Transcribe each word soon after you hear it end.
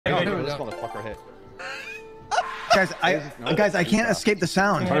This motherfucker hit. Guys, I can't escape the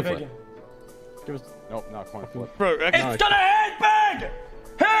sound. Nope, not coin flip. Bro, it's gonna hit big!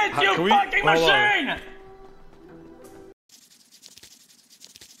 Hit, you fucking machine!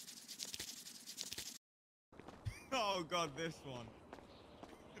 Oh god, this one.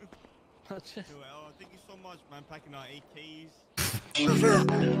 Joel, thank you so much, man. Packing our AKs.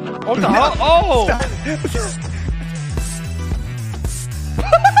 What the hell? Oh!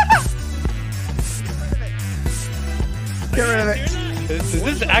 Get rid of it. Is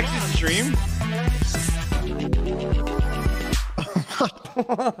this actually stream?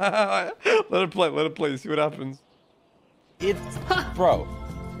 Let it play, see what happens. It's bro.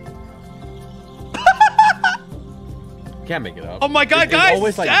 Can't make it up. Oh my god, guys! It's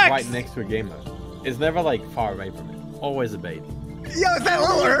always like stacks! right next to a gamer. It's never like far away from it. Always a bait. Yo, is that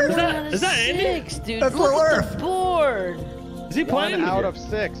Little Earth? Is that Andy? Dude, That's look Little at Earth. the board. Is he playing? 1 out of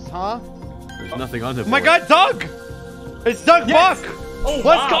 6, huh? There's nothing on the Oh my board. god, Doug! It's Doug Buck! Oh, Let's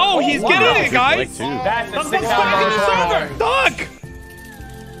wow. go! Oh, He's wow. getting it, guys! That's Doug Buck's back in the server! Doug!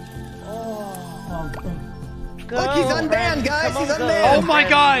 Look, he's unbanned, guys. He's unbanned. Oh my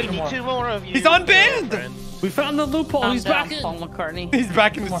god! Two more of you. He's unbanned! We found the loophole. He's back in. Paul McCartney. He's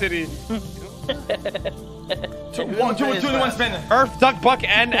back in the city. Two in one spin. Earth, Duck, Buck,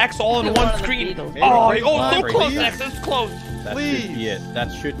 and X all in one screen. Oh, so close, X. It's close. That should be it.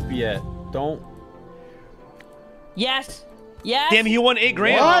 That should be it. Don't. Yes. Yes. Damn, he won 8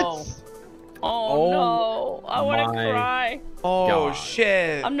 grand. What? Oh no! I want to cry. Oh God.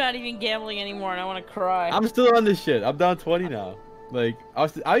 shit! I'm not even gambling anymore, and I want to cry. I'm still on this shit. I'm down 20 now. Like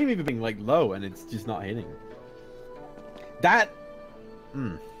I'm even being like low, and it's just not hitting. That.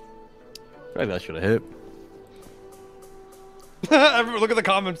 Maybe that should have hit. Everyone, look at the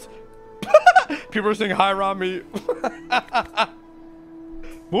comments. People are saying hi, Ramee.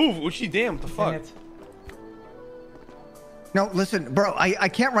 Move, Ichi, damn, what the fuck? No, listen, bro. I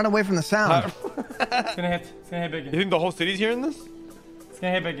can't run away from the sound. It's gonna hit. It's gonna hit big. You think the whole city's hearing this? It's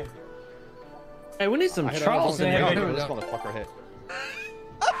gonna hit big. Hey, we need some Charles in here. This motherfucker hit.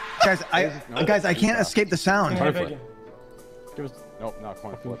 Guys, I can't escape the sound. Nope, not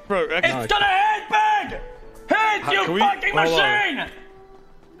coin flip. Bro, It's gonna hit big! Hit, you fucking machine!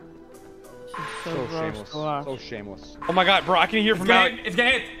 So shameless. So shameless. Oh my god, bro, I can hear from out. It's gonna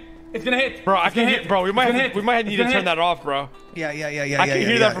hit. It's gonna hit. Bro, I can hear. Bro, we might need to turn that off, bro. Yeah. I can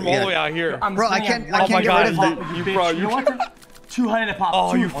hear that from all the way out here. Bro, I can't Oh my get god, rid of it. you bro, you. 200 a pop.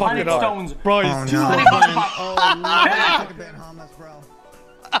 Oh, you fucked it up. Stones. Bro, Oh, he's no. 200 bucks.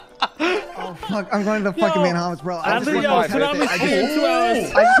 Oh fuck! I'm going to the fucking Bahamas, bro. I just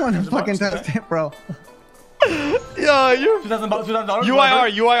want to fucking test it, bro. Yeah, you. $2,000.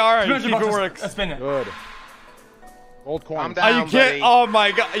 UIR. Keep it works. Spin it. Good. Old coin. I'm down, You can't. buddy. Oh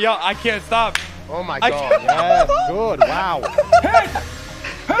my god. Yo, I can't stop. Oh my I god. can't- Yes, good. Wow. Yo,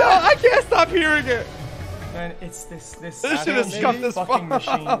 I can't stop hearing it. Man, it's this This shit is scuffed as fuck. fucking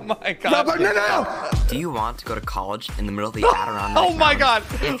machine. Oh my god. No. Do you want to go to college in the middle of the Adirondack Oh my god.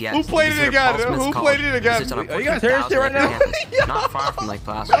 Mountains? If yes, Who played it consider again? Paul Smith's Who College. played it again? It sits on a Are you guys thirsty 14,000 right now? campus, not far from Lake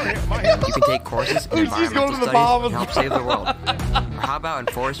Placid. You can take courses in She's going environmental to the studies Bahamas, and help bro. save the world. Or how about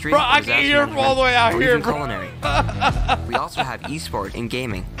in forestry, Bro, I can disaster hear from all the way out management, or here, even bro. culinary. We also have esport and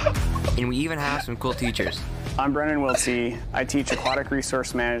gaming. And we even have some cool teachers. I'm Brennan Wiltsey. I teach aquatic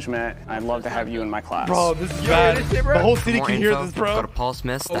resource management. I'd love to have you in my class. Bro, this is bad. The whole city For more can hear info, this, Go bro. to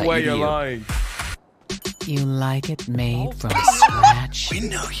paulsmiths.edu. Oh, wait, you're lying. You like it made from scratch? We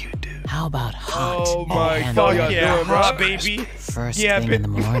know you do. How about hot? Oh my and fuck hot yeah, hot baby. First Yeah, thing in the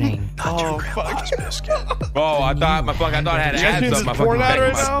morning. Oh fuck. Oh, I thought I had You guys hear ads this up my porn fucking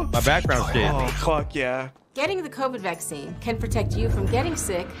ad right now? my background scared me. Oh fuck yeah. Getting the COVID vaccine can protect you from getting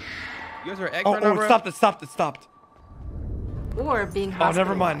sick You guys are egg Oh, it stopped. or being Oh, hospitalized.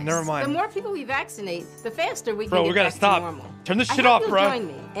 never mind. The more people we vaccinate, the faster we can Bro, get we gotta back stop. to normal. Turn this I shit hope off, you'll bro. join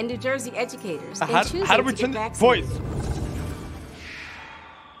me and New Jersey educators in choosing How do we to turn get this? Boys. vaccinated.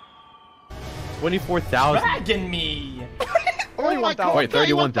 24,000. Dragging me. Only 1,000. Wait,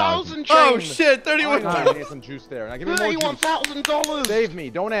 31,000. Oh shit, 31. I need some juice there. Now give me more juice. $31,000. Save me.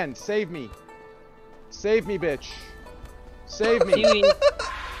 Don't end. Save me. Save me, bitch. Save me.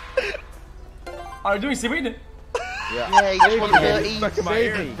 Are you doing seaweed? Yeah, you just want 30.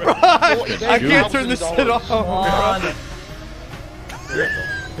 Save me. I can't turn this shit off. Come on.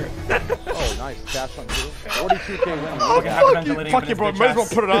 Oh, nice. Cash on two. 42K win. Fuck you, bro. Might as well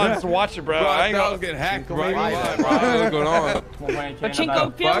put it on just to watch it, bro. I ain't gonna getting hacked, bro. What's going on? Pachinko,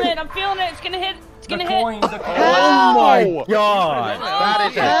 I'm feeling it. I'm feeling it. It's gonna hit. It's gonna hit. Oh my god. That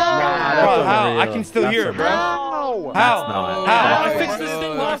is it. Bro, how? I can still hear it, bro. How? How? not. How? I fixed this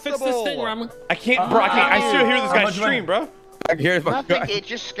thing. Bro, gotta fix this thing, Ramee. I can't, bro. I still hear this guy stream, bro. I can hear it. Nothing. It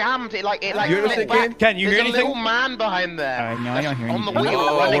just scammed. It like You hear this flipped again? back. Can you hear There's anything? a little man behind there. No, I don't hear on the anything.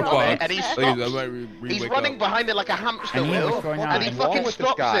 wheel running fuck. on it, and he stops. Please, He's running behind it like a hamster I know wheel, what's going on. and he What's wrong fucking with this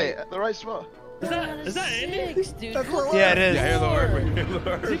stops guy? it at the right spot. Is that Andy? Yeah, it is. Yeah, hear the word.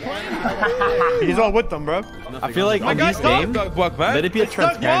 He's all with them, bro. I feel like on these games, let it be a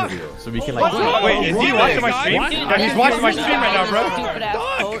transparent video, so we can like. Wait, is he watching my stream? Yeah, he's watching my stream right now, bro. Stupid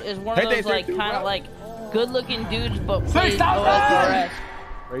ass coat is one of those like kind of like good-looking dudes, but plays stop OSRS.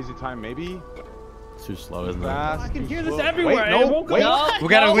 Crazy time, maybe. Too slow, isn't it? Fast. I can hear too this slow. everywhere. Wait, It no, won't go wait. out. We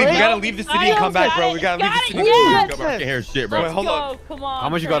gotta leave the city and come back, bro. We gotta leave the city. I can't hear shit, bro. Wait, hold on. Come on. How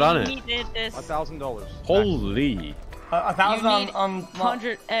much you got on it? We did this. $1,000. Holy. 1,000 on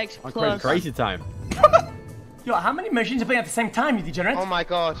 100x On plus. crazy time. Yo, how many machines are playing at the same time, you degenerate? Oh my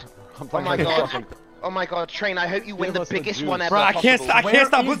god. I'm Oh playing my like god. fucking- Oh my god, Train, I hope you win Give the us the biggest juice. one ever. Bro, I can't stop Where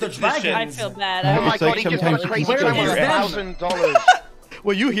listening is the to this shit. I feel bad. Oh my It's god, like he just won a sometimes crazy you time Where of is $1,000.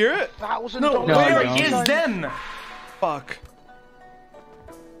 Will you hear it? $1,000. No, No, where I is don't. them? Fuck.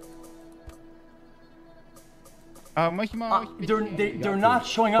 They're not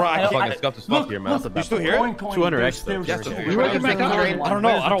showing up. Bro, I fucking got this fuck here, man. That's a You bad still hear it? 200x though. Yes, You waking back up? I don't know.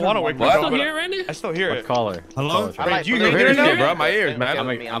 I don't want to wake back You up. still but hear it, Randy? I still hear What it. caller? Hello? I like Do you the hear radio. anything, bro? My ears, man.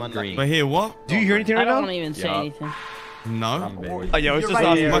 I'm I'm green. I hear what? Do you hear anything I right don't now? even say Yeah. anything. No. Oh, yo, it's just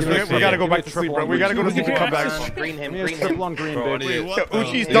You're us. right. Must be- Yeah. We gotta go back to sleep, bro. We gotta go to sleep and come back. Green him, Give me a green triple him. on green, Bro, baby. dude. Yo,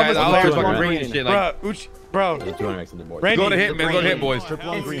 Uchi's Yeah, dumb as I'll fuck. do on green and shit, like- Bro, Uchi, bro. 200x on the board. Randy, Go to hit, man. Go to hit, boys. Triple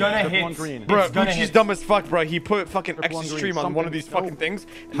on It's green. gonna Triple hit. on green. Bro, It's gonna Uchi's hit. dumb as fuck, bro. He put fucking Triple on extra green, stream on one of these something. fucking things.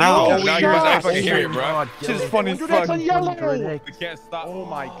 How? Now Now you you guys guys fucking hear hear it, bro. This is funny as 100x fuck. on yellow. We can't stop. Oh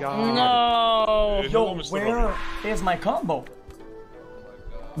my god. No. Yo, where is my combo?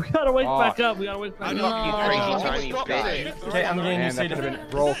 We gotta wake back up. We gotta wake back You up. crazy tiny bitch. Okay, I'm getting Man, used that to could have it. been.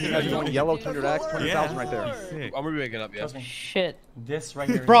 Bro, can you imagine going yellow 200x? 20,000 right there. Sick. I'm gonna be waking up, yeah. Trust me. Shit. This right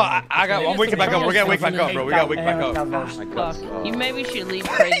here. Bro, I'm waking back up. We're gonna wake back up, bro. We gotta wake back up. Fuck. You maybe should leave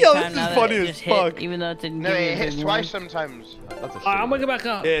crazy Yo, time this now is that funny it as just fuck. hit, even though it didn't No, give you it a hits big twice one. sometimes. That's a Alright, shit. I'm waking back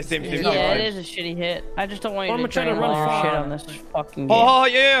up. Yeah, same. Yeah, it is a shitty hit. I just don't want you I'm to gonna try to drain run all your far. shit on this fucking game. Oh,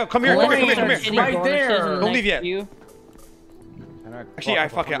 yeah. Come here. Unless you start Come hitting here. Right bonuses there. in the Don't next leave yet. few. Actually, I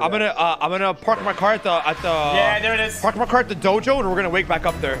fuck it. I'm gonna park my car at the Yeah, there it is. park my car at the dojo, and we're gonna wake back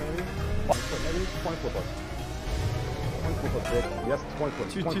up there. Maybe 20 flip ups. 20 flip ups, bitch. Yes, 20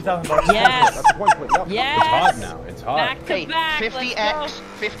 flip. 2,000 bucks. Yes. That's a 20 flip. Yep. Yes. It's hot now. It's hot. Back to Okay, back. 50x,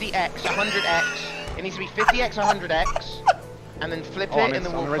 50x, 100x. It needs to be 50x, 100x. And then flip Oh, it, I'm and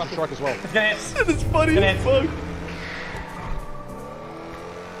then gonna we'll race the fucking... truck as well. It's gonna hit. It's funny Gonna as hit. fuck.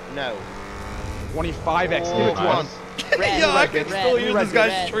 No. 25x. Give it Oh, to come on. us. Red, Yo, I red, can red, still hear red, this guy's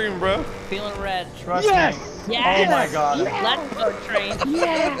red. stream, bro. Feeling red. Trust me. Yes. Oh my god. Let's go, Train.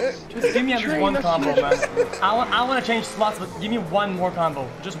 Yes. Just give me at least one combo, man. I want to change slots, but give me one more combo.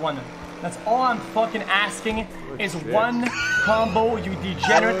 Just one. That's all I'm fucking asking is one combo, you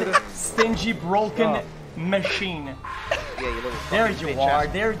degenerate, stingy, broken machine. Yeah, you little There fucking you bitch are.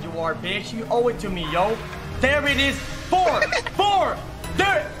 ass. There you are, bitch. You owe it to me, yo. There it is. 4.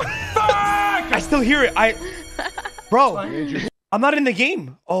 There. Fuck! I still hear it. Bro, I'm not in the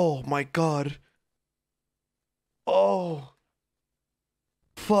game. Oh my god. Oh.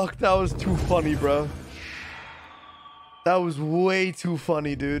 Fuck, that was too funny, bro. That was way too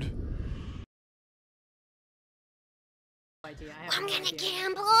funny, dude. I'm gonna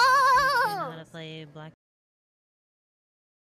gamble.